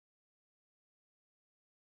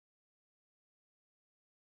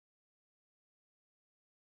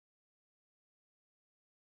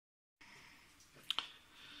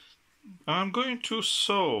I'm going to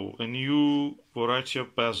sow a new variety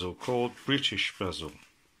of basil called British basil.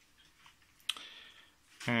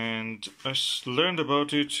 And I learned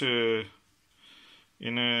about it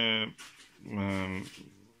in a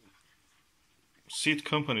seed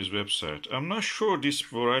company's website. I'm not sure this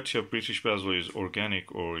variety of British basil is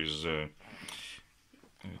organic or is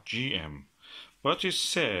GM, but it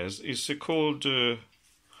says it's called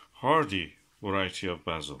hardy variety of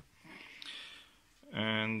basil.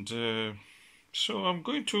 And so I'm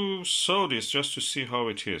going to sow this just to see how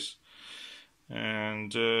it is.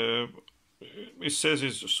 And it says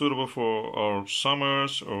it's suitable for our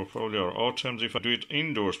summers or probably our autumns. If I do it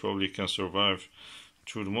indoors, probably it can survive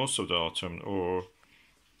through most of the autumn, or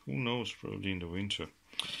who knows, probably in the winter.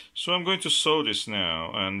 So I'm going to sow this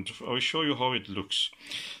now, and I will show you how it looks.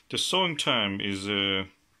 The sowing time is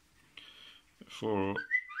for...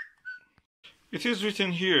 It is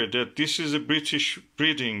written here that this is a British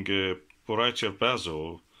breeding variety of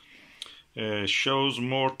basil. Shows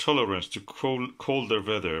more tolerance to colder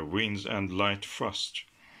weather, winds and light frost.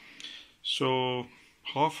 So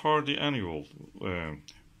half-hardy annual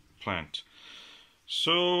plant.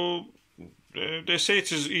 So they say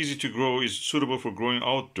it is easy to grow, is suitable for growing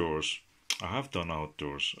outdoors. I have done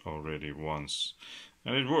outdoors already once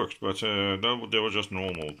and it worked, but they were just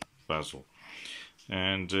normal basil.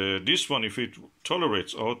 And this one, if it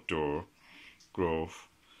tolerates outdoor growth,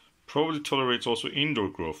 probably tolerates also indoor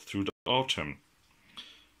growth through the autumn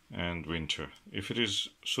and winter. If it is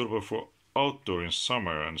suitable for outdoor in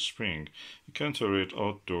summer and spring, it can tolerate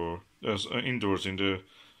indoors in the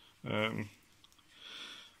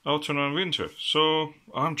autumn and winter. So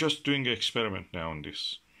I'm just doing an experiment now on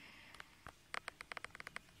this.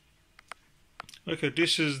 Okay,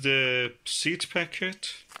 this is the seed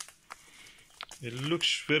packet. It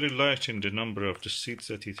looks very light in the number of the seeds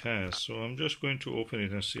that it has, so I'm just going to open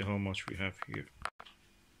it and see how much we have here.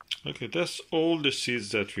 Okay, that's all the seeds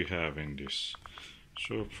that we have in this.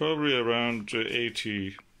 So probably around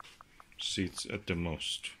 80 seeds at the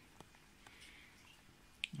most.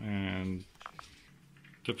 And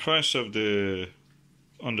the price of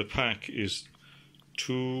on the pack is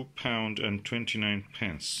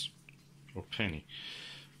 £2.29 or penny.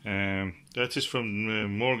 That is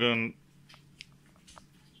from Morgan.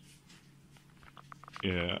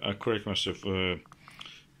 Yeah, I correct myself.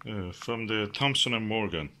 From the Thompson and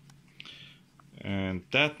Morgan, and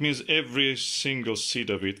that means every single seed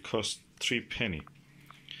of it costs 3 penny,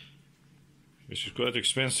 which is quite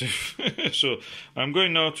expensive. So I'm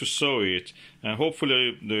going now to sow it, and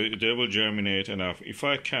hopefully they will germinate enough. If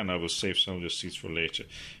I can, I will save some of the seeds for later.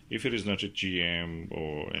 If it is not a GM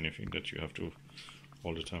or anything that you have to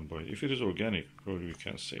all the time buy. If it is organic, probably we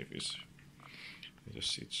can save this. The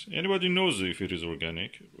seeds. Anybody knows if it is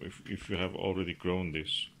organic, if you have already grown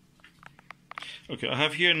this? Okay, I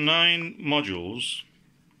have here 9 modules,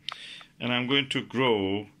 and I'm going to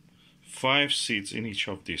grow 5 seeds in each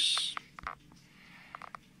of these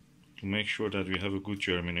to make sure that we have a good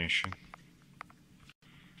germination.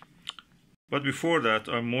 But before that,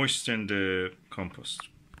 I moisten the compost.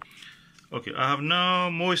 Okay, I have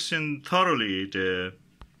now moistened thoroughly the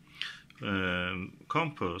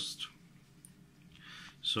compost,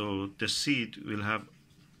 so the seed will have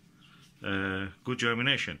good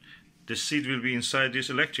germination. The seed will be inside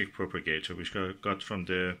this electric propagator, which I got from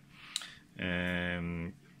the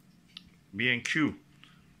B&Q.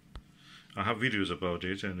 I have videos about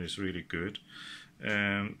it, and it's really good.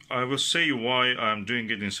 I will say why I'm doing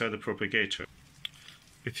it inside the propagator.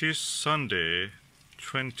 It is Sunday,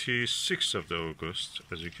 26th of August.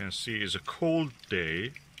 As you can see, it's a cold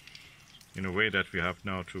day, in a way that we have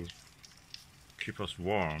now to keep us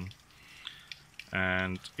warm,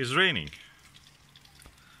 and it's raining,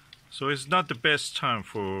 so it's not the best time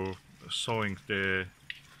for sowing the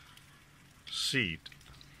seed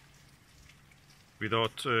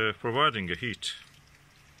without providing a heat.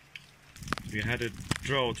 We had a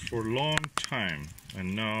drought for a long time,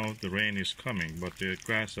 and now the rain is coming, but the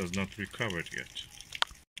grass has not recovered yet.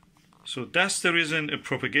 So that's the reason a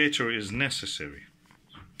propagator is necessary.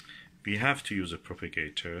 We have to use a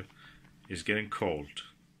propagator. It's getting cold.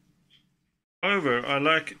 However, I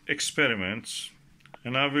like experiments,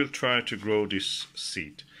 and I will try to grow this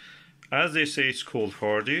seed. As they say, it's cold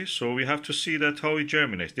hardy, so we have to see that how it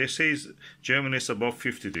germinates. They say it germinates above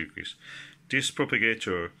 50 degrees. This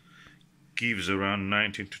propagator gives around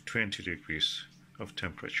 19 to 20 degrees of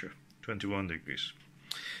temperature, 21 degrees.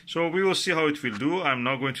 So we will see how it will do. I'm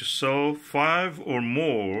now going to sow 5 or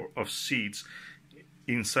more of seeds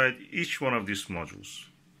inside each one of these modules.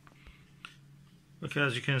 Okay,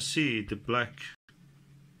 as you can see, the black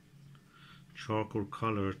charcoal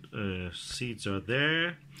colored seeds are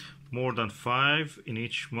there, more than 5 in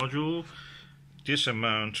each module. This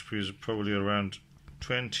amount is probably around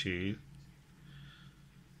 20,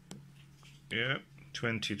 yeah,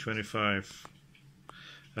 20, 25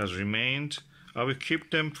 has remained. I will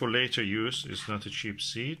keep them for later use. It's not a cheap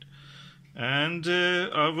seed. And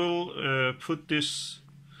I will put this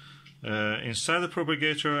inside the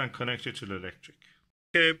propagator and connect it to the electric.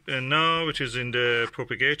 Okay, and now it is in the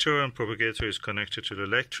propagator, and propagator is connected to the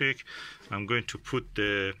electric. I'm going to put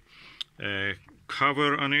the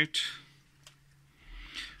cover on it.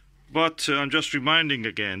 But I'm just reminding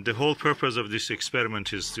again, the whole purpose of this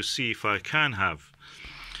experiment is to see if I can have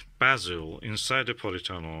basil inside the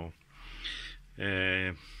polytunnel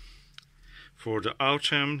for the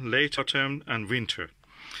autumn, late autumn and winter,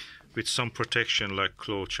 with some protection like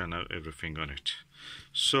cloth and everything on it.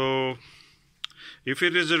 So if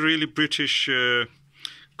it is a really British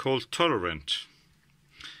cold tolerant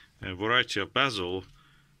variety of basil,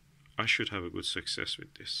 I should have a good success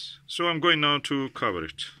with this. So I'm going now to cover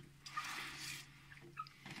it.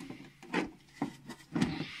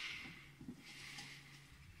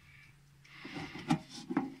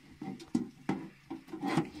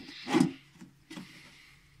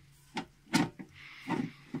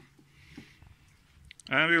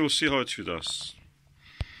 And we will see how it does.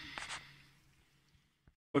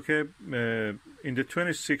 Okay, in the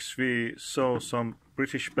 26th we saw some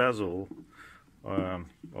British basil. I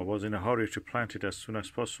was in a hurry to plant it as soon as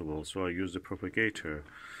possible, so I used the propagator.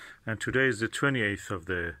 And today is the 28th of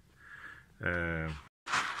the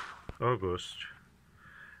August,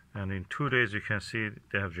 and in 2 days you can see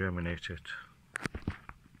they have germinated.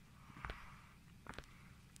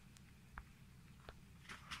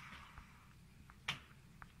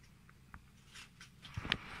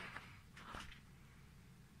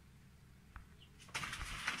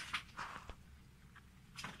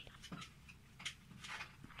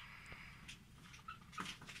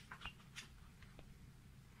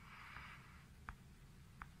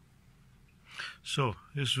 So,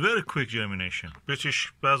 it's very quick germination.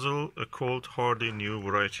 British basil, a cold, hardy, new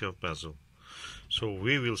variety of basil. So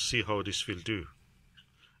we will see how this will do.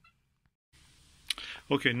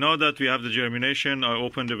 Okay, now that we have the germination, I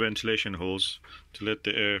open the ventilation holes to let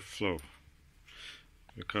the air flow,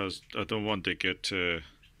 because I don't want to get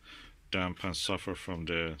damp and suffer from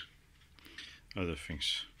the other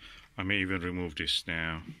things. I may even remove this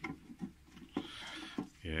now.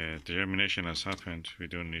 Yeah, the germination has happened. We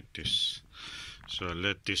don't need this. So I'll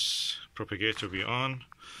let this propagator be on,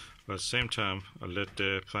 but at the same time I'll let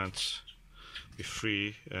the plants be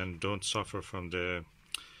free and don't suffer from the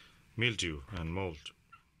mildew and mold.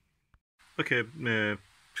 Okay,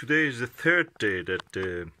 today is the third day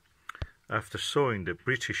that after sowing the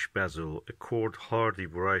British basil, a cold hardy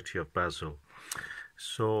variety of basil.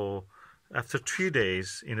 So after 3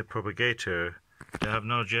 days in the propagator, they have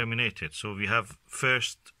now germinated. So we have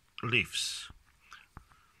first leaves.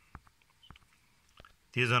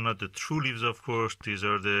 These are not the true leaves, of course. These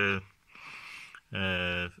are the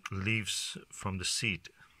leaves from the seed,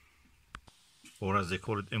 or as they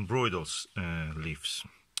call it, embroidered leaves.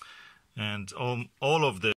 And all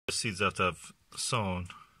of the seeds that I've sown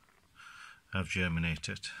have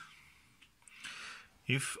germinated.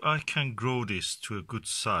 If I can grow this to a good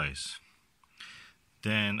size,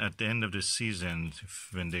 then at the end of the season,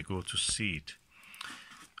 when they go to seed,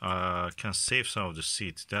 I can save some of the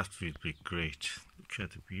seeds. That will be great. Look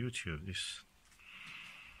at the beauty of this.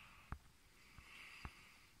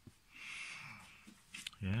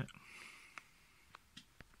 Yeah.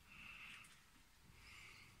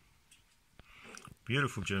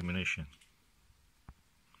 Beautiful germination.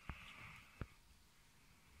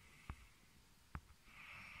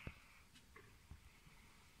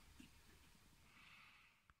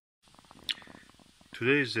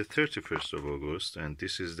 Today is the 31st of August, and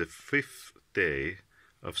this is the 5th day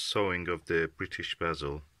of sowing of the British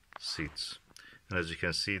basil seeds. And as you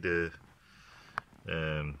can see, the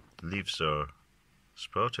leaves are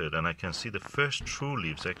sprouted, and I can see the first true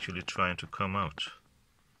leaves actually trying to come out.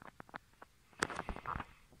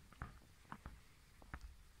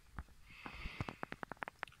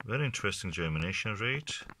 Very interesting germination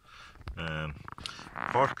rate,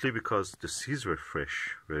 partly because the seeds were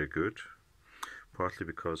fresh, very good, partly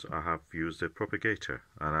because I have used a propagator,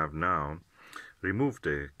 and I've now removed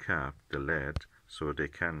the cap, the lead, so they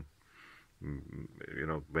can,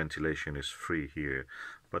 ventilation is free here,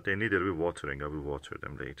 but they need a little watering. I will water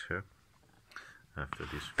them later, after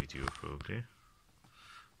this video probably.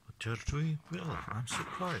 But they're doing well. I'm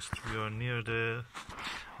surprised. We are near the,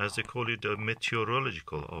 as they call it, the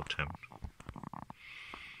meteorological autumn,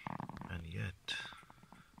 and yet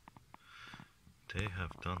They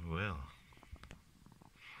have done well.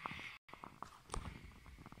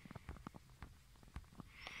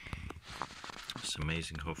 It's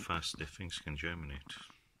amazing how fast the things can germinate.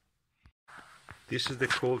 This is the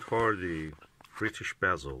cold hardy British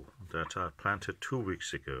basil that I planted 2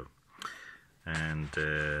 weeks ago. And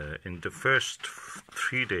in the first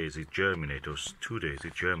 3 days it germinated, or 2 days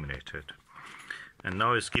it germinated. And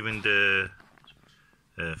now it's giving the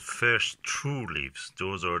first true leaves.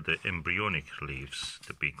 Those are the embryonic leaves,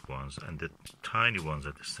 the big ones, and the tiny ones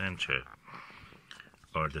at the center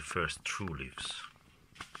are the first true leaves.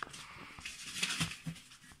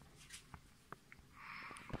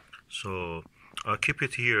 So I'll keep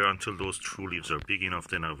it here until those true leaves are big enough,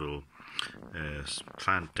 then I will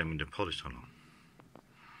plant them in the polytunnel.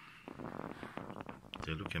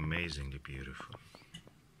 They look amazingly beautiful.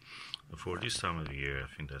 For this time of the year,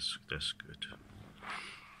 I think that's good.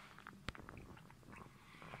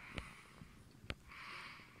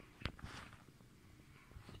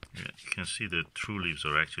 Yeah, you can see the true leaves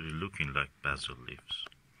are actually looking like basil leaves.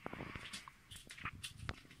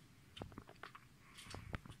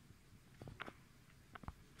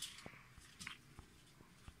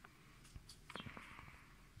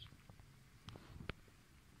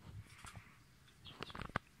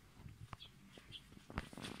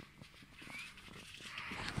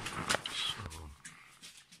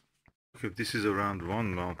 This is around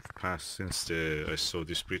 1 month past since I saw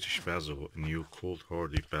this British basil, new cold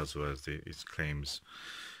hardy basil as it claims,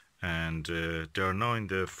 and they are now in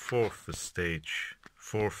the fourth stage,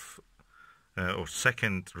 or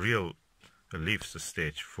second real leaves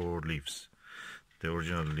stage, 4 leaves. The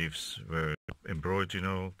original leaves were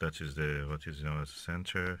embryonal, that is what is known as the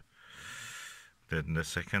center. Then the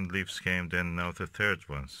second leaves came, then now the third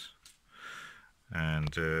ones,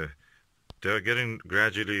 and they're getting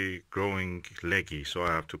gradually growing leggy, so I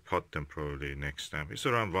have to pot them probably next time. It's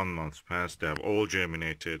around 1 month past. They have all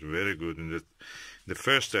germinated, very good. In the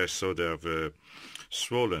first day I saw they have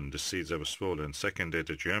swollen, the seeds have swollen. Second day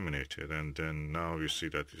they germinated, and then now you see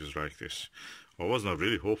that it is like this. I was not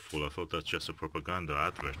really hopeful. I thought that's just a propaganda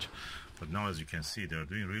advert, but now as you can see, they're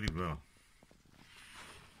doing really well.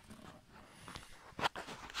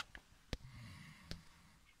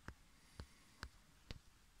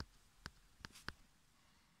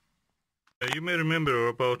 You may remember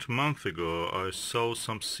about a month ago I sowed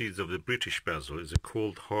some seeds of the British basil. It's a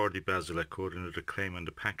cold hardy basil according to the claim on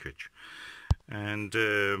the package. And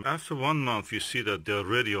after 1 month you see that they're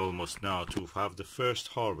ready almost now to have the first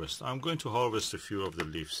harvest. I'm going to harvest a few of the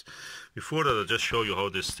leaves. Before that I'll just show you how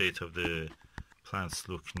the state of the plants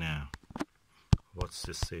look now. What's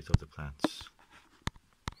the state of the plants?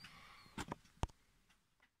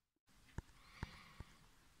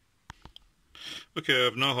 Okay,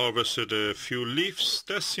 I've now harvested a few leaves.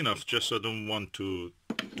 That's enough, just so I don't want to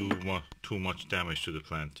do too much damage to the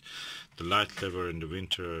plant. The light level in the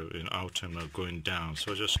winter, in autumn, are going down,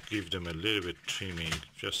 so I just give them a little bit trimming,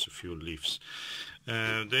 just a few leaves.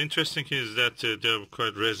 The interesting thing is that they're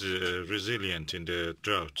quite resilient in the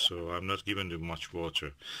drought, so I'm not giving them much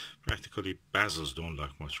water. Practically basils don't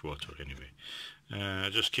like much water anyway. I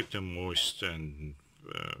just keep them moist, and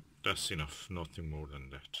that's enough, nothing more than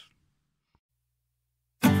that.